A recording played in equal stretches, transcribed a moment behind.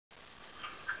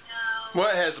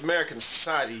What has American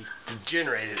society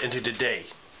degenerated into today?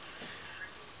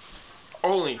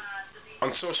 Only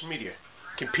on social media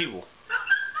can people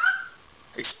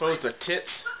expose their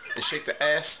tits and shake their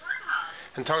ass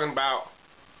and talking about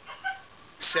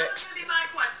sex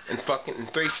and fucking and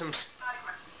threesomes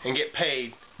and get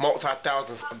paid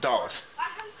multi-thousands of dollars.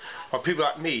 While people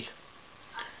like me,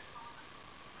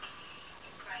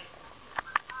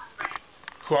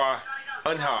 who are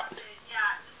unhot,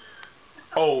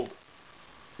 old,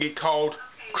 get called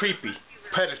creepy,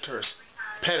 predators,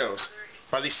 pedos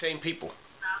by these same people.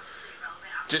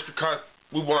 Just because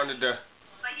we wanted to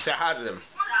say hi to them.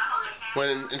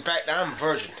 When in fact I'm a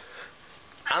virgin.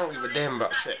 I don't give a damn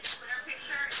about sex.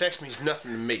 Sex means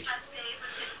nothing to me.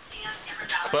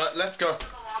 But let's go.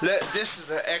 This is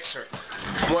an excerpt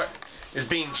of what is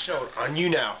being shown on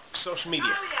YouNow, social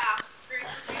media.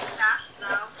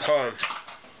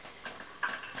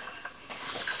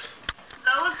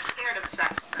 Those scared of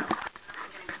sex, though.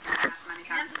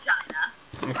 And vagina.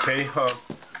 Okay,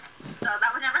 So that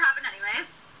would never happen anyways.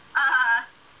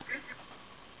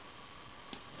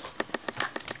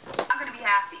 I'm gonna be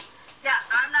happy. Yeah,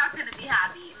 I'm not gonna be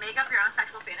happy. Make up your own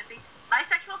sexual fantasy. My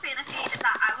sexual fantasy is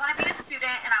that I want to be a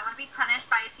student and I want to be punished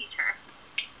by a teacher.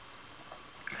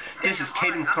 This is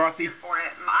Katie McCarthy. For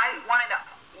it. I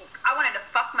wanted to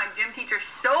fuck my gym teacher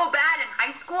so bad in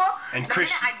high school. And the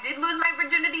minute I did lose my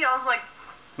virginity, I was like,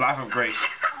 life of grace.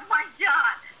 Oh my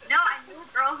god. No, I knew a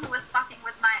girl who was fucking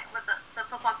with the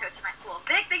football coach in my school.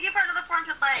 Vic, thank you for another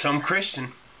 400 likes. Some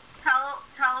Christian. Tell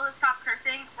her to stop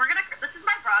cursing. This is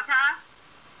my broadcast.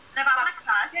 And if I want to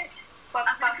cuss, I'm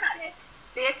gonna cut it.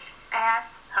 Bitch, ass,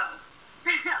 hoe.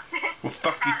 Well,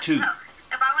 fuck you too.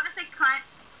 If I want to say cunt,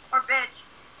 or bitch,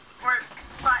 or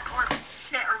slut, or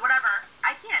shit, or whatever,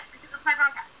 I can't, because it's my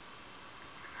broadcast.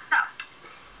 So.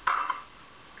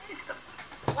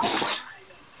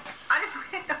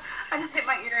 I just hit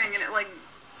my earring and it, like,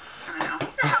 I don't know.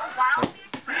 What the hell, wild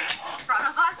in front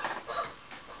of us?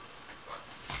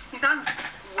 He's on,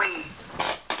 wait.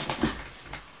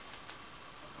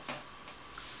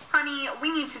 Honey,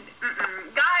 we need to,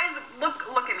 guys,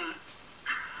 look at me.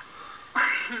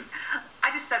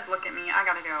 I just said look at me. I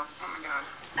gotta go. Oh my god.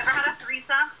 Ever had a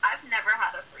threesome? I've never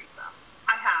had a threesome.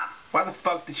 I have. Why the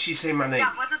fuck did she say my name?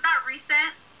 Yeah, wasn't that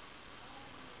recent?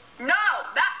 No,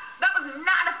 that was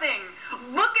not a thing.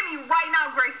 Look at me right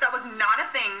now, Grace. That was not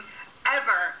a thing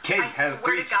ever. Kate had a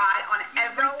threesome. I swear to God on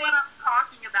everything. You know what I'm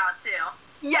talking about too.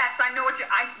 Yes, I know what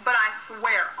but I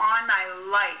swear on my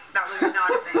life that was not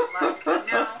a thing. Like,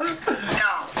 no.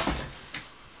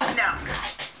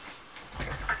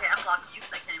 Okay, I'm blocking you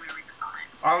because I can't even read the comment.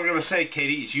 All I'm gonna say,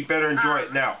 Katie, is you better enjoy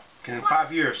it now. Because in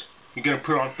 5 years, you're gonna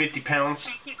put on 50 pounds.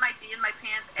 Can't keep my D in my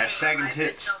pants. Have sagging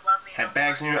tits. Have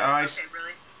bags in your eyes. Okay,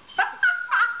 really?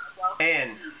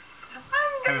 And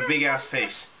have a big ass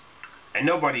face. And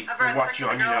nobody will watch you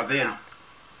on YouNow then.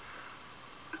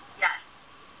 Yes.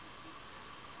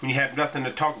 When you have nothing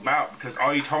to talk about because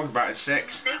all you talk about is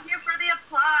sex. Thank you for the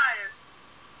applause.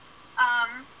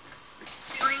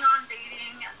 Doing on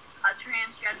dating a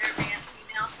transgender man,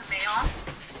 female to male.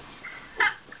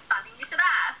 Funny you should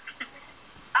ask.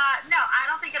 No, I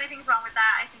don't think anything's wrong with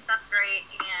that. I think that's great,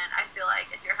 and I feel like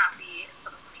if you're happy,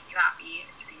 someone's making you happy, and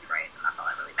treating you right, then that's all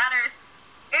that really matters.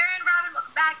 Aaron, Robin,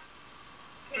 welcome back.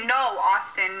 No,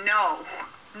 Austin, no.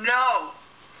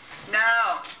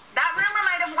 That rumor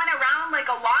might have went around like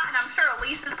a lot, and I'm sure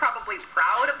Elise is probably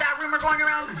proud of that rumor going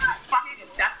around. Fucking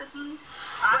necessity.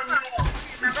 But no.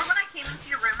 Remember when I came into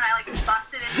your room and I like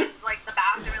busted into like the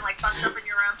bathroom and like busted up in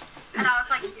your room, and I was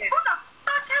like, who the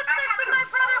fuck has sex with my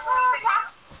brother?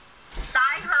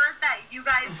 I heard that you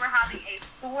guys were having a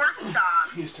foursome.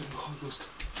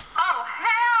 Oh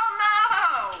hell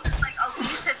no! Like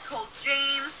Elise had told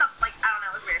James stuff like I don't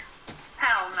know, it was weird.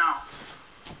 Hell no.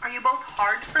 Are you both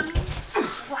hard for me?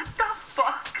 What the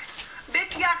fuck?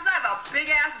 Bitch, yeah, 'cause I have a big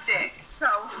ass dick. So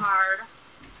hard.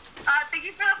 Thank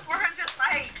you for the 400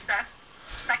 likes.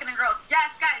 Second and girls.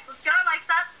 Yes, guys, let's get our likes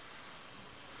up.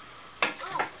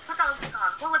 Ooh, put that lipstick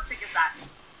on. What lipstick is that?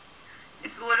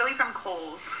 It's literally from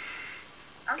Kohl's.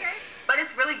 Okay. But it's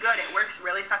really good. It works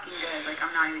really fucking good. Like,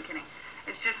 I'm not even kidding.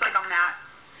 It's just like a matte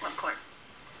lip color.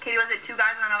 Katie, was it 2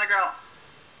 guys and another girl?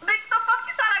 Bitch, the fuck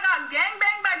you thought I got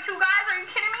gangbanged by 2 guys? Are you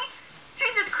kidding me?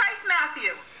 Jesus Christ,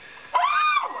 Matthew.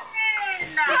 Oh!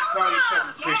 Yeah.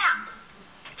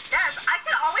 Yes, I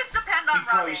can always depend on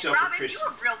Robin. Robin, you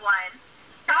a real one.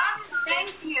 Robin,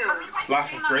 thank you.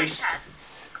 Life of grace.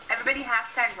 Everybody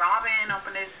hashtag Robin,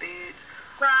 open his boot.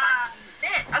 Robin.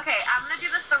 Okay, I'm going to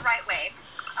do this the right way.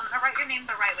 I'm going to write your name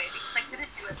the right way because I couldn't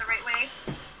do it the right way.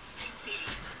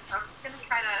 So I'm just going to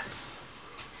try to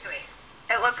do it.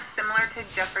 It looks similar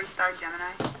rented Jeffree Star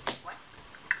Gemini. What?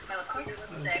 My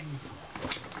lipstick.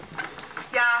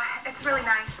 Yeah, it's really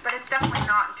nice, but it's definitely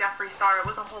not Jeffree Star. It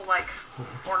was a whole like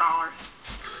 $4.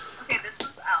 Okay, this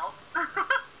is L.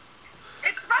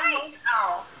 It's right.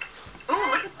 Oh.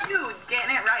 Ooh, look at you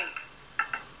getting it right.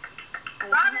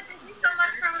 Robin, thank you so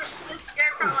much for the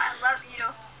scarecrow. I love you.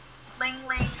 Ling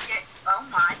Ling. Oh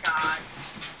my god.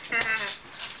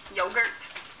 Yogurt.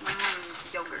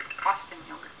 Yogurt. Costin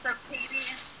yogurt. So Katie.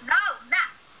 No, Matt,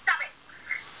 stop it.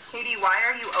 Katie, why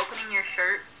are you opening your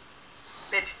shirt?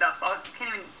 Bitch, the fuck? You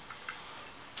can't even.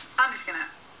 I'm just gonna.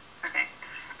 Okay.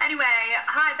 Anyway,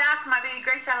 hi back, my baby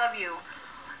Grace. I love you.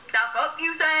 The fuck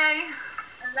you say?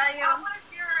 I love you. What was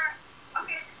your?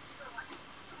 Okay.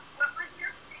 What was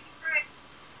your favorite?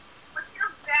 What's your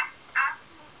best,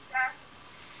 absolute best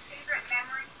favorite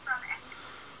memory from any?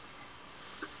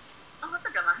 Oh, that's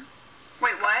a good one.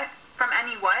 Wait, what? From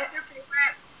any what? What's your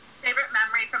favorite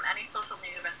memory from any social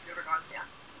media event you ever gone to?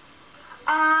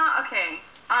 Okay.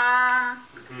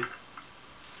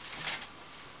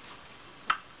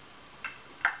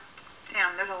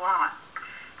 Damn, there's a lot.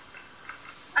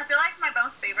 I feel like my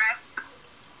most favorite,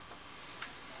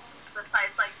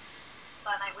 besides like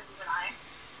the night with you and I,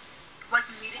 was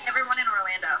meeting everyone in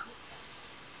Orlando.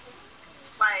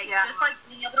 Like, just like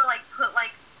being able to like put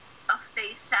like a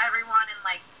face to everyone and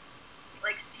like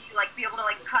see, like be able to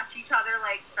like touch each other,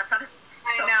 like that sounded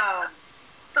I know.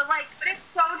 But like, but it's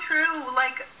so true.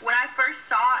 Like when I first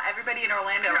saw everybody in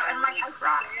Orlando, I and like really I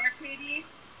cried. swear, Katie.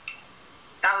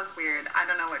 That was weird. I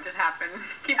don't know what just happened.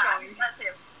 Keep going. That too.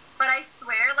 But I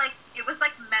swear, like it was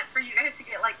like meant for you guys to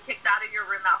get like kicked out of your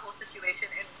room, that whole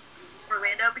situation in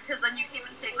Orlando, because then you came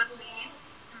and stayed with me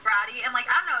and Brady, and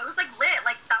like I don't know, it was like lit.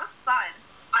 Like that was fun.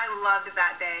 I loved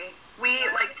that day. We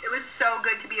like it was so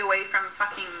good to be away from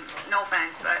fucking, no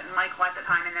offense, but Michael at the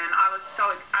time, and then I was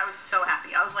so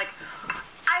happy. I was like,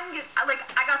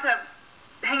 I got to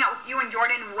hang out with you and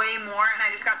Jordan way more, and I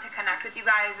just got to connect with you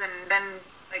guys, and then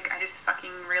like I just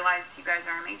fucking realized you guys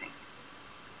are amazing.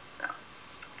 So.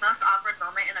 Most awkward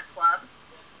moment in a club.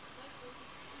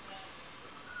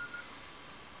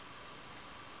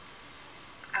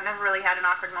 I've never really had an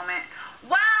awkward moment.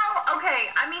 Well, okay.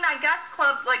 I mean, I guess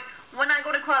clubs, like, when I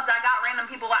go to clubs, I got random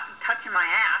people touching my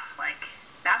ass. Like,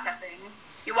 that's a thing.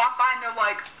 You walk by and they're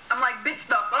like, I'm like, bitch,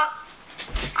 the fuck?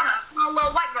 I'm a small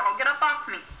little white girl. Get up off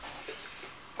me.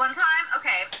 One time,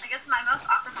 okay, I guess my most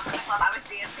awkward moment in the club, I was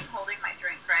dancing holding my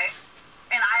drink, right?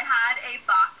 And I had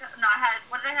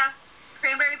what did I have?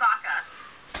 Cranberry vodka.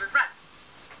 It was red.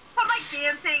 So I'm like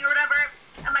dancing or whatever,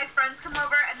 and my friends come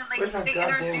over, and then like they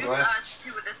introduce us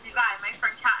to this new guy, my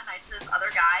friend Kat and I, to this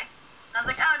other guy. And I was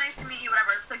like, oh, nice to meet you,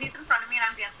 whatever. So he's in front of me, and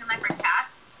I'm dancing with my friend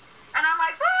Kat. And I'm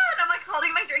like, woo! And I'm like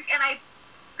holding my drink, and I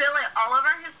spill it all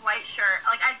over his white shirt.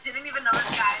 Like, I didn't even know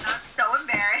this guy, and I was so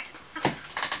embarrassed.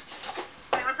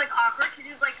 It was like awkward, because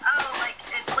he was like, oh, like,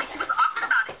 it's like, he was awkward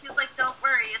about it. He was like, don't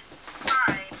worry, it's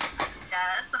fine, I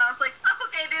guess. And I was like, oh,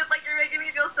 okay, dude, like, you're making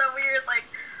me feel so weird. Like,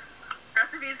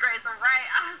 recipes, Grace, right?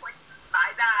 I was like,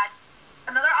 my bad.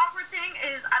 Another awkward thing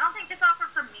is, I don't think it's awkward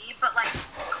for me, but like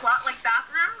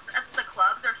bathrooms at the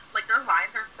clubs are like their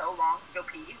lines are so long to go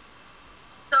pee.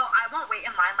 So I won't wait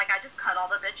in line. Like I just cut all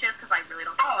the bitches because I really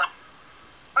don't.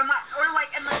 And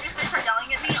if they start yelling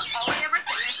at me, all I ever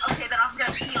say is, okay, then I'm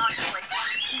gonna pee on you. Like I'm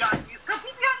gonna pee on you. Go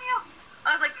pee on you.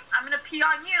 I was like, I'm gonna pee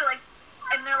on you. Like,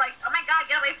 and they're like, oh my god,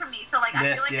 get away from me. So like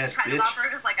I feel like it's kind of awkward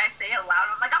because like I say it loud.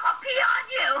 I'm like, I'm gonna pee on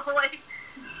you. Like,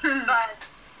 but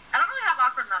I don't really have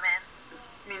awkward moments.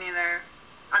 Me neither.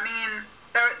 I mean,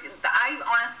 I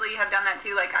honestly have done that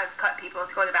too. Like, I've cut people to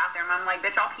go to the bathroom. I'm like,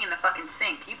 bitch, I'll pee in the fucking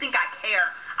sink. You think I care?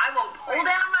 I will pull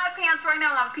down my pants right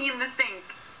now and I'm peeing in the sink.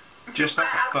 Just like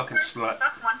a fucking slut.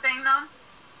 That's one thing, though.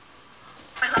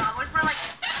 Is I always wear, like,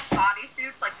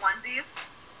 bodysuits, like onesies,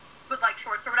 with, like,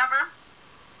 shorts or whatever.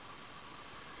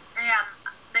 And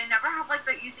they never have, like,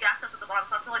 the easy access at the bottom,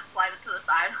 so I have to, like, slide it to the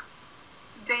side.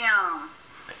 Damn.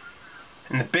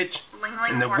 And the bitch,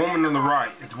 and the woman on the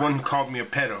right is the one who called me a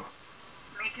pedo.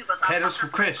 Me too, but Pedos for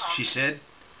Chris, she said.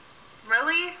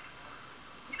 Really?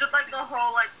 You just like the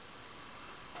whole like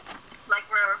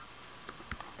where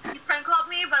his friend called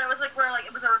me, but it was like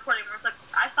it was a recording. It was like,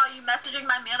 I saw you messaging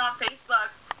my man on Facebook,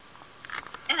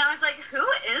 and I was like, who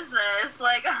is this?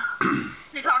 Like,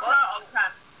 he talks about it all the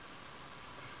time.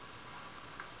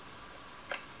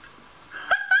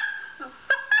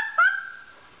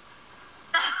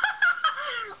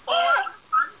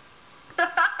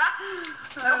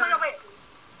 Oh my god, wait.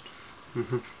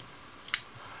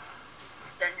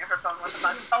 Staring at her phone with a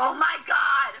buzz. Oh my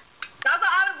god! That's what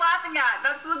I was laughing at.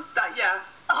 That's what, yeah.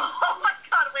 Oh my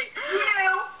god, wait.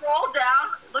 Scroll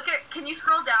down. Can you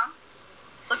scroll down?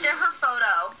 Look at her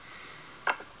photo.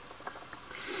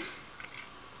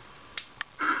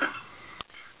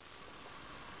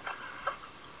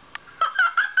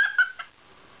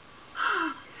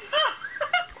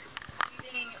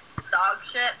 Eating dog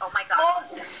shit. Oh my god. Oh.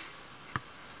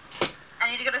 I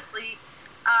need to go to sleep.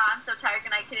 I'm so tired. Good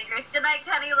night, Kitty Grace. Good night,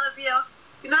 Kenny. Love you.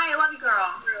 Good night, I love you,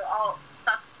 girl.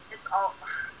 It's all.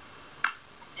 I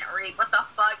can't read. What the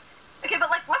fuck? Okay, but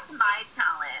like, what's my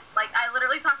talent? Like, I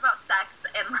literally talk about sex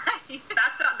and like.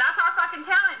 That's our fucking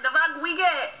talent. The fuck we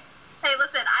get. Hey,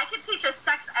 listen, I could teach a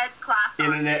sex ed class.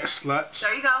 Internet sluts.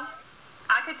 There you go.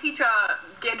 I could teach a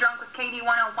Get Drunk with Katie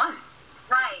 101.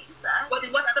 Right. What's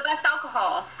the best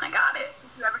alcohol? I got it.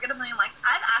 Did you ever get a million likes?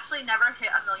 I've actually never hit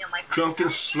a million likes. Drunken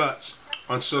sluts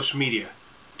on social media,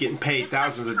 getting paid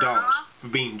thousands of dollars for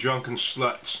being drunken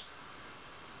sluts.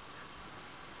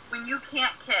 When you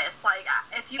can't kiss, like,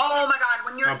 if you. Oh my god,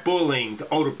 when you're. By bullying the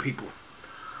older people,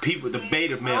 the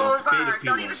beta males, beta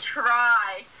Don't even females.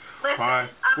 try. Listen, By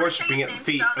I'm worshipping at the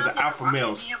feet of the alpha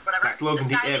males, like Logan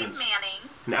D. Evans,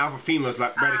 and alpha females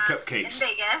like Brady Cupcakes. In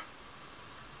Vegas,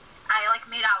 I like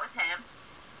made out with him,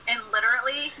 and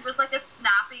literally he was like a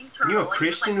snapping turtle. You a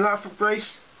Christian, life of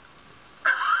grace?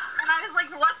 And I was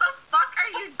like, what the fuck are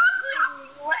you doing?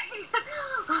 What?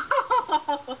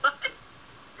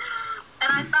 And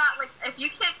I thought, like, if you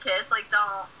can't kiss, like,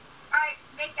 don't. Alright,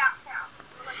 make out count.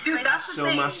 Dude, that's the Sell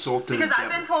thing. my soul to the because I've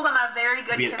devil. been told I'm a very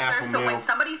good Be an kisser, alpha so male, when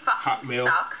somebody hot fucking male.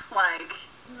 sucks, like,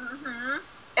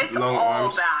 it's Long all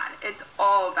arms. bad. It's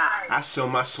all bad. I sell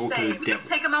my soul to the Same. devil. Just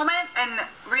take a moment and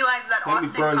realize that Let me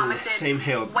Austin burn in commented the same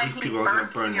hell when these he people are going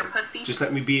burnt to burn your them. pussy. Just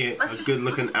let me be a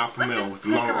good-looking alpha male with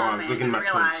long arms, looking at my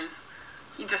realize toes.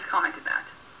 he just commented that.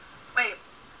 Wait.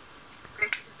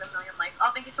 Grace is a million likes. Oh,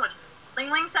 thank you so much. Ling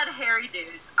Ling said hairy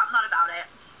dudes. I'm not about it.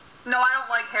 No, I don't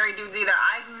like hairy dudes either.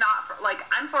 I'm not for, like,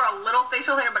 I'm for a little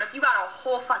facial hair, but if you got a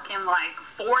whole fucking, like,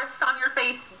 forest on your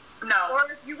face, no. Or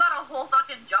if you got a whole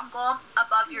fucking jungle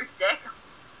above your dick,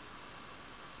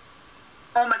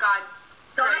 Oh my god.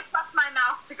 don't Grace, expect my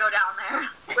mouth to go down there.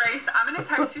 Grace, I'm gonna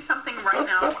text you something right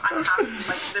now. I have to,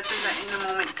 like, this is an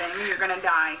in-the-moment thing. You're gonna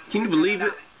die. Can you believe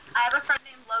it? I have a friend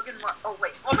named Logan. Oh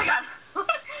wait. Oh my god.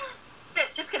 Shit,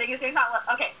 just kidding. His name's not.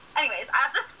 Okay. Anyways, I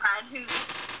have this friend who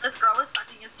this girl was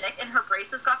sucking his dick, and her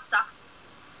braces got stuck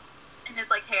in his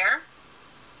like hair,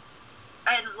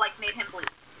 and like made him bleed.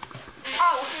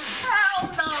 Oh, hell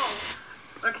no.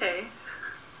 Okay.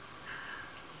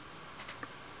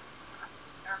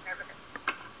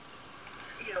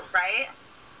 You right?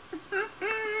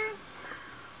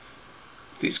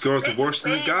 These girls are worse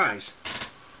than the guys.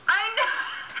 I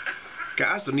know.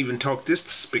 Guys don't even talk this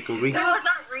despicably. So was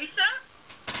that recent?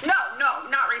 No,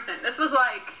 not recent. This was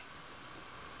like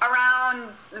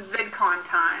around VidCon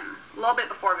time. A little bit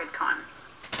before VidCon.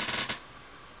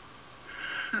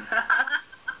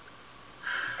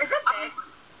 Is it big?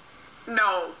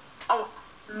 No. Oh,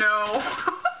 no.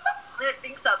 I didn't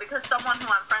think so because someone who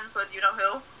I'm friends with, you know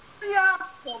who, Yeah.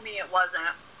 told me it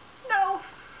wasn't. No.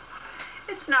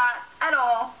 It's not at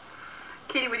all.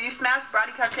 Katie, would you smash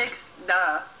Brady Cupcakes?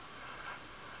 Duh.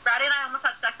 Brady and I almost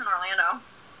had sex in Orlando.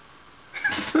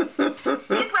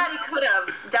 Me and Brady could have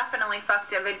definitely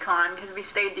fucked at VidCon because we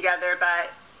stayed together, but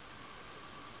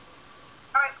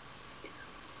Alright.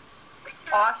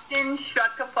 Austin,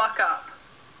 shut the fuck up.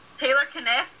 Taylor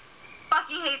Kniff?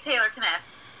 Fucking hate Taylor Kniff.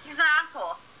 He's an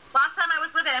asshole. Last time I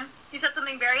was with him, he said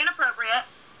something very inappropriate.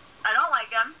 I don't like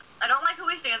him. I don't like who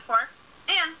he stands for.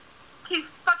 And he's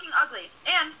fucking ugly.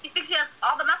 And he thinks he has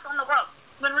all the muscle in the world.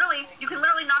 When really, you can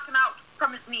literally knock him out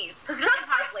from his knees. Because he doesn't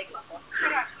have leg muscle.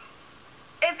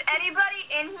 If anybody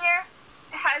in here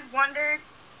has wondered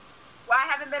why I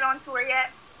haven't been on tour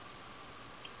yet,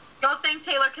 Go thank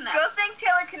Taylor Kniff go thank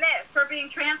Taylor Kniff. for being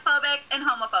transphobic and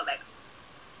homophobic.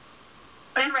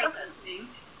 And racist.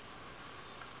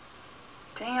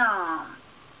 Damn.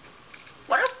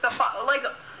 What is the fuck? Like,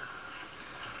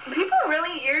 people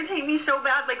really irritate me so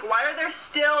bad. Like, why are there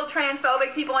still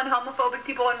transphobic people and homophobic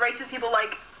people and racist people?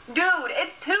 Like, dude,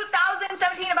 it's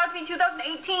 2017, about to be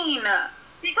 2018.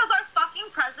 Because our fucking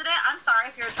president, I'm sorry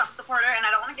if you're a Trump supporter and I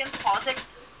don't want to get into politics,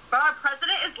 but our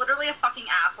president is literally a fucking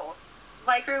asshole.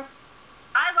 Like, True.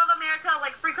 I love America,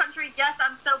 like, free country, yes,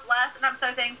 I'm so blessed and I'm so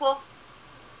thankful,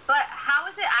 but how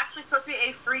is it actually supposed to be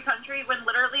a free country when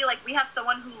literally, like, we have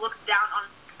someone who looks down on,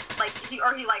 like, he,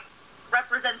 like,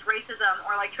 represents racism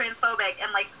or, like, transphobic, and,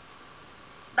 like,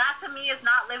 that to me is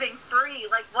not living free.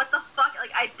 Like, what the fuck?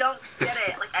 Like, I don't get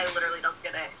it. Like, I literally don't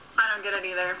get it. I don't get it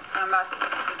either. I'm about to...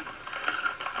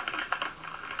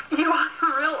 You are for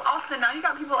real, Austin. Now you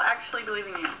got people actually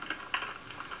believing you.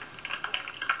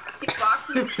 He blocked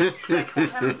me. I told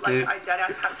him, like, I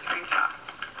deadass have screenshots.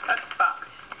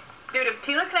 Dude, if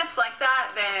Taylor Kniff's like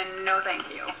that, then no thank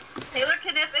you. Taylor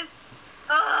Kniff is,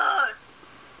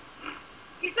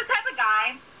 he's the type of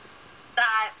guy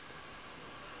that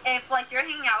if, like, you're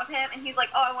hanging out with him and he's like,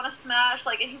 oh, I want to smash,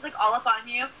 like, and he's, like, all up on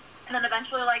you, and then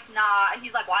eventually, like, nah, and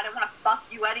he's like, well, I don't want to fuck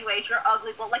you anyways, you're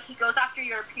ugly, but, like, he goes after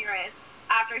your appearance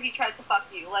after he tries to fuck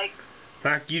you, like.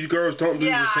 Like you girls don't do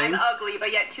the same? Yeah, I'm ugly,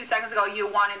 but yet 2 seconds ago you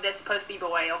wanted this pussy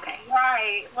boy, okay.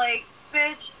 Right, like,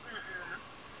 bitch,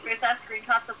 Here's that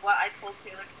screenshots of what I told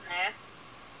Taylor Kniff.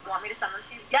 Want me to send them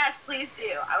to you? Yes, please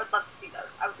do. I would love to see those.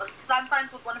 I would love, because I'm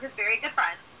friends with one of his very good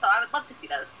friends, so I would love to see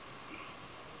those.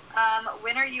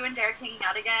 When are you and Derek hanging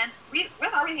out again?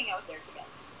 When are we hanging out with Derek again?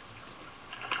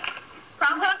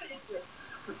 Probably.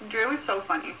 Drew is so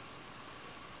funny.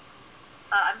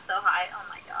 I'm so high. Oh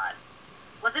my god.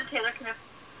 Wasn't Taylor Kniff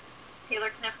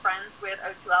friends with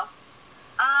O2L?